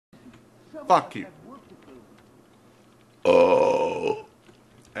Fuck you. Oh,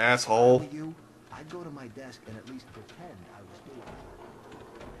 asshole. You, I'd go to my desk and at least pretend I was doing it.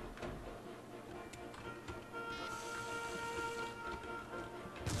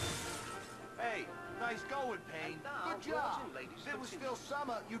 Hey, nice going, Payne. Good job. If it was still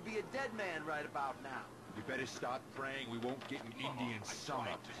summer, you'd be a dead man right about now. You better start praying we won't get an Indian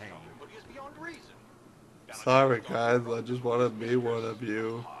summer, Payne. Sorry, guys. I just want to be one of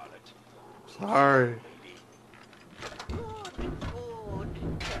you. Sorry.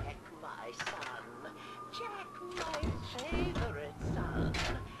 Good, Jack, my son. Jack, my favorite son.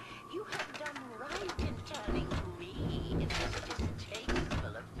 You have done right in turning to me in this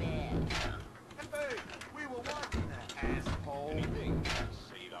distasteful affair. Hey, we were watching that, asshole. Anything to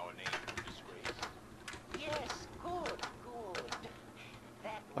save our name from disgrace. Yes, good.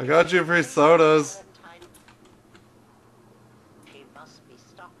 That I got you free sodas. He must be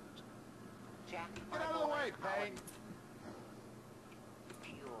stopped. Jack, Get out of the way, Payne.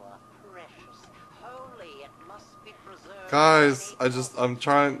 Pure, precious, holy, it must be preserved. Guys, I'm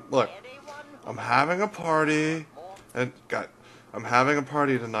trying. Look, I'm having a party, and God, I'm having a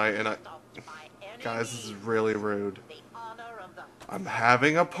party tonight, and guys, this is really rude. I'm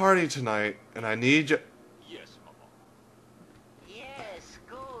having a party tonight, and I need you. Yes, Mama. Yes,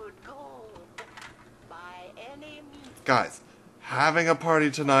 good. By any means. Guys, having a party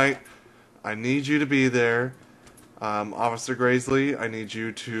tonight. I need you to be there. Officer Graysley, I need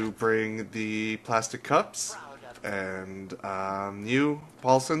you to bring the plastic cups. And you,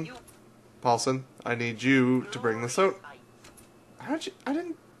 Paulson, I need you to bring the soda. How'd you? I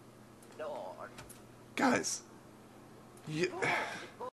didn't. Lord. Guys,